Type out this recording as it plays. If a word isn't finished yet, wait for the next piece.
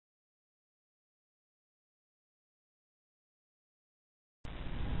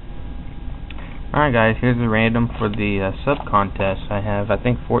Alright guys, here's the random for the sub contest. I have, I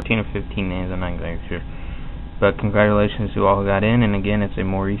think, 14 or 15 names, I'm not exactly sure. But congratulations to all who got in, and again, it's a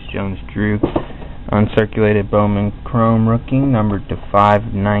Maurice Jones-Drew uncirculated Bowman Chrome rookie, numbered to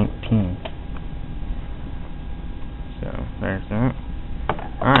 519. So, there's that.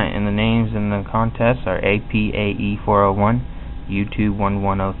 Alright, and the names in the contest are APAE401,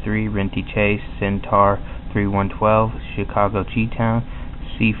 YouTube1103, Renty Chase, Centaur 3112, Chicago Cheetown,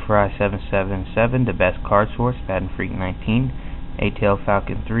 C-Fry777, The Best Card Source, Baton Freak 19, A-Tail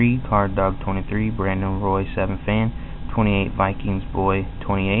Falcon 3, Card Dog 23, Brandon Roy 7 Fan, 28 Vikings Boy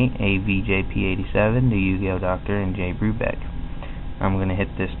 28, AVJP87, The Yu-Gi-Oh Doctor, and Jay Brubeck. I'm going to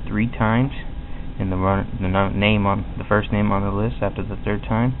hit this 3 times, and the first name on the list after the 3rd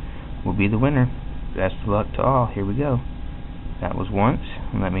time will be the winner. Best of luck to all. Here we go. That was once.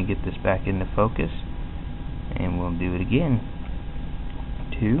 Let me get this back into focus, and we'll do it again.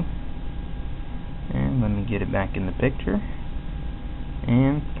 2, and let me get it back in the picture,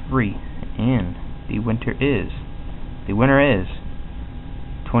 and 3, and the winner is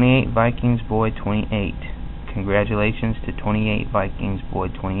 28 Vikings Boy 28. Congratulations to 28 Vikings Boy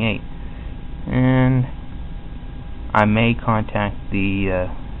 28. And I may contact the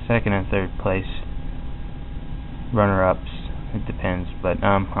 2nd and 3rd place runner-ups. It depends, but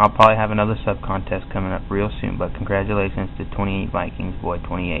I'll probably have another sub-contest coming up real soon, but congratulations to 28 Vikings Boy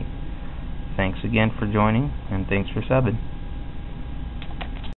 28. Thanks again for joining, and thanks for subbing.